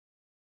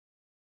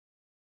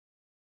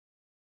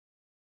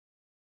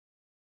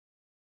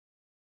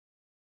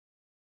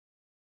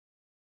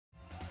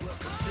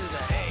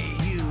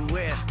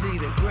to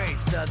the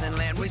great southern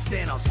land. We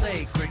stand on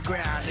sacred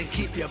ground and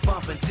keep you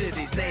bumping to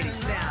these native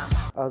sounds.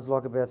 I was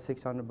like about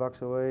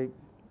 $600 a week,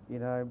 you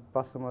know,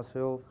 busting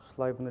myself,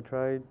 slaving the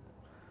trade.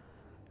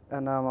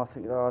 And I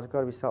think, oh, there's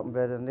got to be something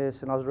better than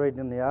this. And I was reading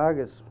in the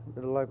Argus,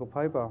 the local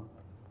paper,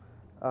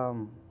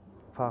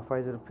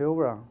 pathways to the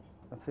Pilbara.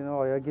 I think,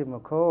 oh yeah, give him a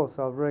call.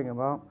 So I ring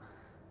him up.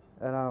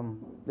 And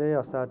yeah,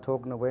 I started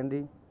talking to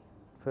Wendy,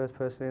 first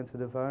person to answer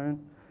the phone.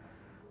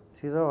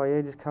 She says, oh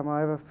yeah, just come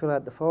over, fill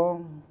out the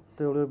form,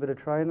 do a little bit of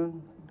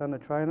training, done the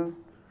training.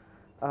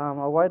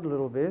 I waited a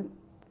little bit,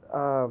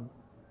 done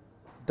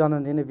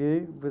an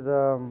interview with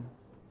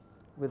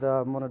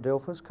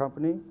Monadelphous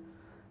company,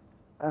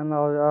 and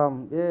I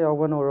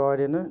went all right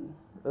in it.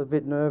 I was a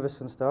bit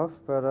nervous and stuff,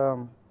 but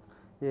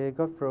yeah,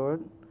 got through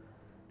it.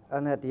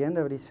 And at the end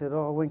of it, he said,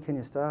 oh, when can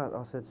you start?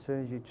 I said, as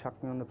soon as you chuck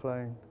me on the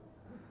plane.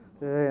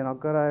 Yeah, and I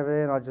got over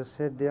there and I just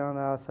sat down,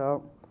 ass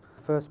up.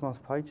 First month's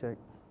paycheck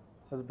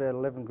was about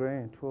 11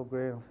 grand, 12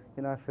 grand.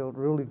 You know, I felt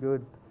really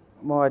good.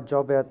 My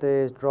job out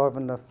there is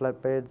driving the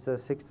flatbeds,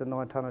 6 to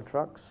 9 tonne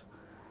trucks,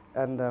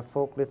 and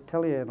forklift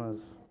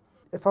telehandlers.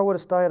 If I would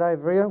have stayed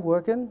over here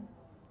working,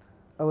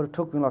 it would have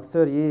took me like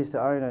 30 years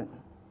to own it.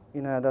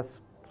 You know,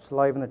 that's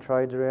slaving the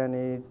trades around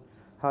here,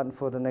 hunting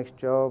for the next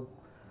job.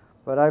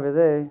 But over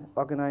there,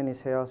 I can own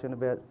this house in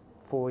about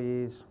 4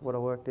 years, what I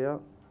worked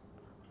out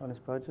on this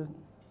budget.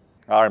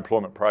 Our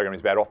employment program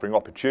is about offering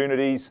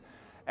opportunities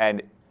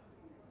and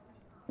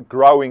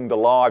growing the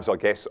lives, I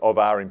guess, of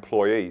our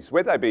employees,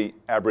 whether they be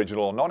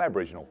Aboriginal or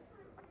non-Aboriginal.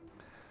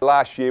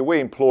 Last year we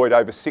employed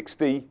over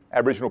 60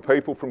 Aboriginal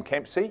people from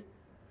Kempsey.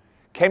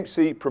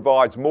 Kempsey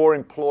provides more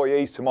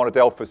employees to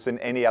Monadelphous than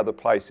any other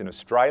place in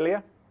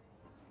Australia.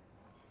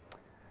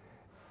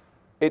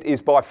 It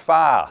is by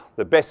far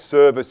the best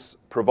service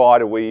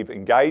provider we've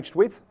engaged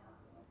with.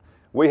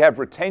 We have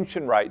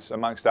retention rates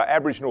amongst our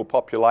Aboriginal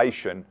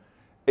population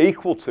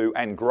equal to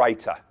and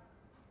greater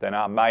than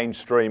our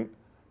mainstream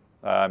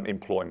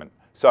employment.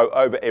 So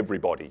over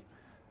everybody,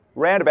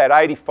 around about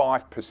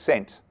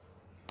 85%.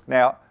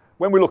 Now,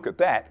 when we look at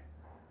that,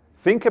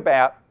 think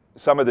about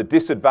some of the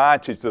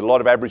disadvantages that a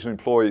lot of Aboriginal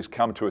employees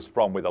come to us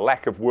from, with a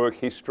lack of work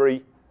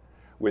history,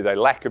 with a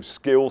lack of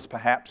skills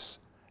perhaps,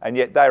 and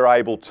yet they're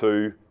able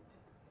to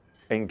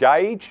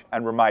engage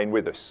and remain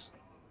with us.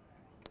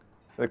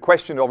 The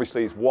question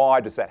obviously is, why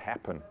does that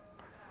happen?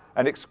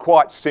 And it's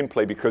quite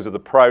simply because of the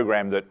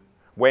program that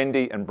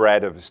Wendy and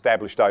Brad have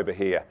established over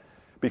here,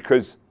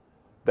 because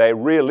they're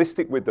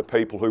realistic with the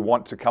people who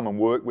want to come and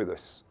work with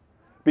us,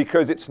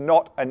 because it's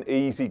not an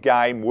easy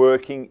game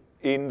working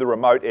in the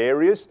remote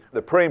areas.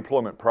 The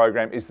pre-employment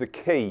program is the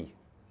key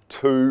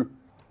to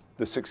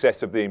the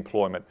success of the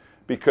employment,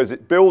 because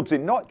it builds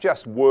in not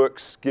just work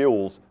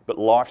skills but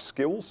life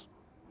skills.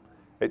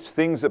 It's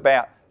things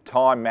about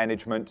time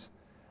management,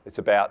 it's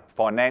about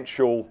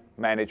financial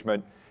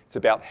management, it's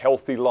about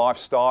healthy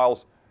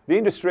lifestyles. The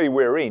industry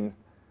we're in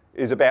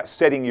is about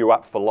setting you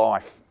up for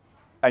life,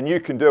 and you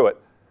can do it.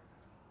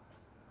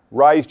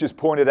 Ray's just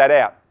pointed that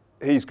out.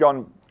 He's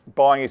gone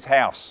buying his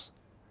house.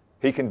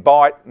 He can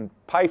buy it and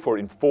pay for it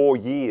in 4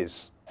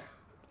 years.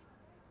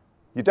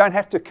 You don't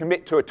have to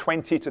commit to a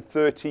 20 to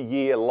 30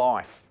 year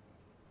life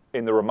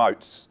in the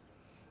remotes.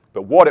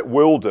 But what it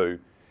will do,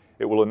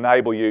 it will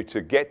enable you to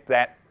get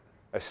that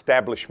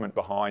establishment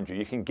behind you.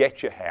 You can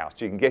get your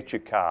house, you can get your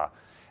car,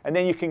 and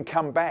then you can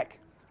come back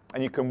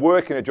and you can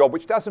work in a job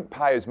which doesn't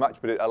pay as much,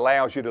 but it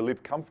allows you to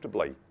live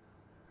comfortably.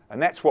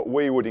 And that's what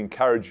we would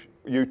encourage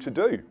you to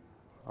do.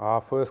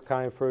 I first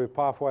came through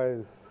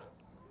Pathways,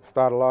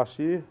 started last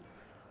year.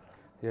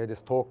 Yeah,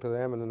 just talked to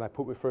them and then they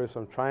put me through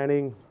some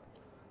training.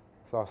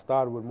 So I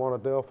started with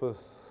Monadelphous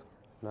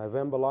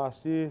November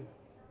last year.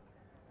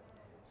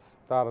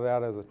 Started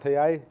out as a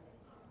TA.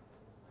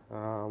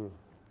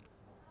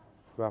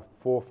 About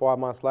 4 or 5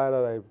 months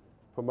later, they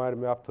promoted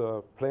me up to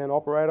a plant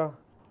operator.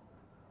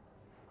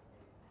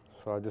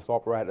 So I just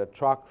operate the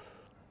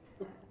trucks,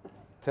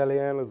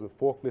 telehandlers and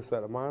forklifts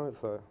at the moment.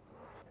 So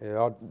yeah,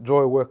 I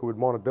enjoy working with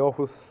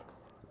Monadelphous.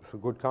 It's a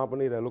good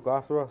company, they look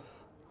after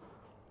us.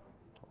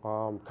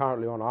 I'm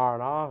currently on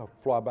R&R, I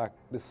fly back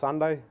this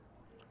Sunday.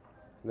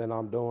 Then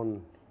I'm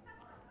doing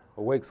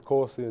a week's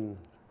course in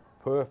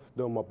Perth,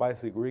 doing my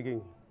basic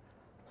rigging.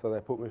 So they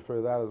put me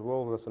through that as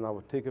well, that's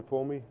another ticket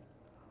for me.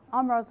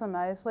 I'm Rosalind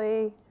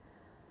Mosley.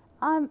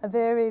 I'm a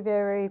very,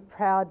 very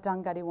proud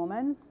Dunghutti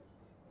woman.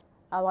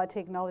 I like to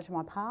acknowledge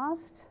my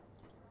past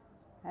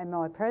and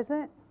my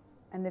present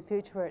and the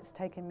future where it's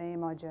taken me in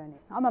my journey.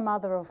 I'm a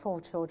mother of 4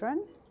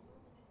 children,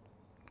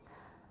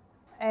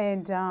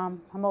 and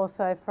I'm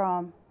also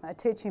from a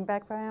teaching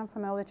background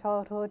from early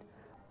childhood.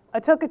 I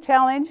took a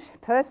challenge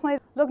personally.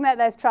 Looking at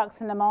those trucks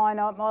in the mine,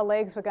 my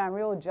legs were going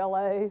real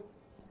jello.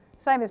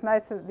 Same as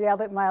most of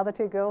my other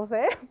 2 girls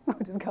there.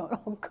 I'm just going,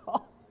 oh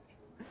God.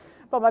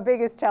 But my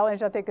biggest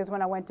challenge, I think, is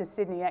when I went to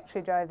Sydney,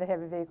 actually drove the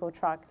heavy vehicle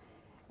truck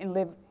in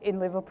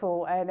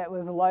Liverpool, and it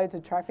was loads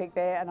of traffic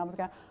there, and I was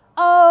going,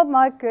 oh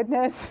my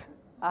goodness,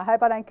 I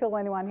hope I don't kill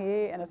anyone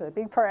here. And I said a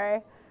big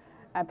prayer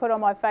and put all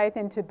my faith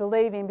into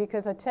believing,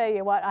 because I tell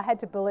you what, I had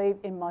to believe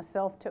in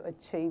myself to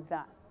achieve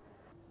that.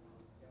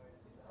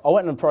 I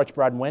went and approached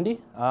Brad and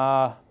Wendy,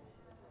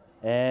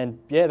 and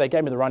yeah, they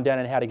gave me the rundown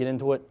on how to get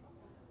into it,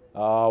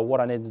 what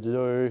I needed to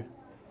do,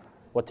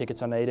 what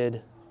tickets I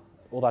needed,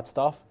 all that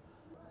stuff.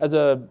 As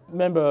a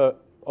member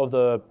of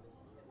the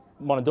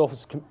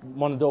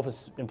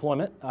Monadelphous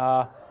employment,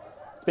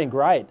 it's been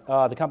great.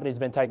 The company's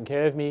been taking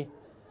care of me.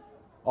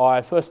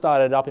 I first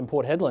started up in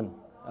Port Hedland,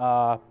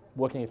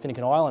 working at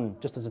Finucane Island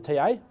just as a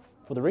TA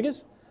for the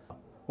riggers.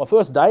 My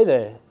first day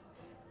there,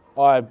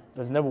 I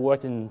have never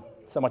worked in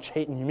so much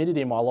heat and humidity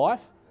in my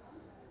life.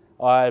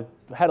 I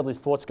had all these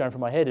thoughts going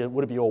through my head,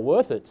 would it be all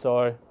worth it?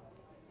 So,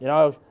 you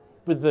know,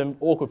 with the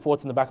awkward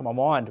thoughts in the back of my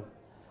mind,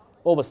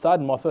 all of a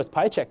sudden my first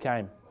paycheck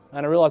came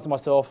and I realised to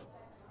myself,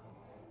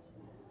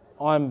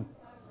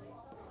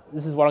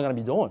 this is what I'm going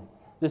to be doing.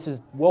 This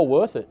is well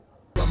worth it.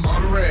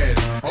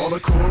 All the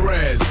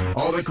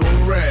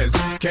cool res,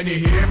 can you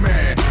hear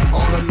me?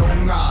 All the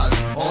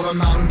longas, all the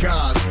mountain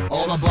guys,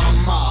 all the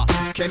bummer,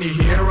 can you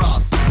hear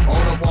us?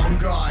 All the one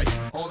guy,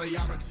 all the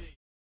amateur.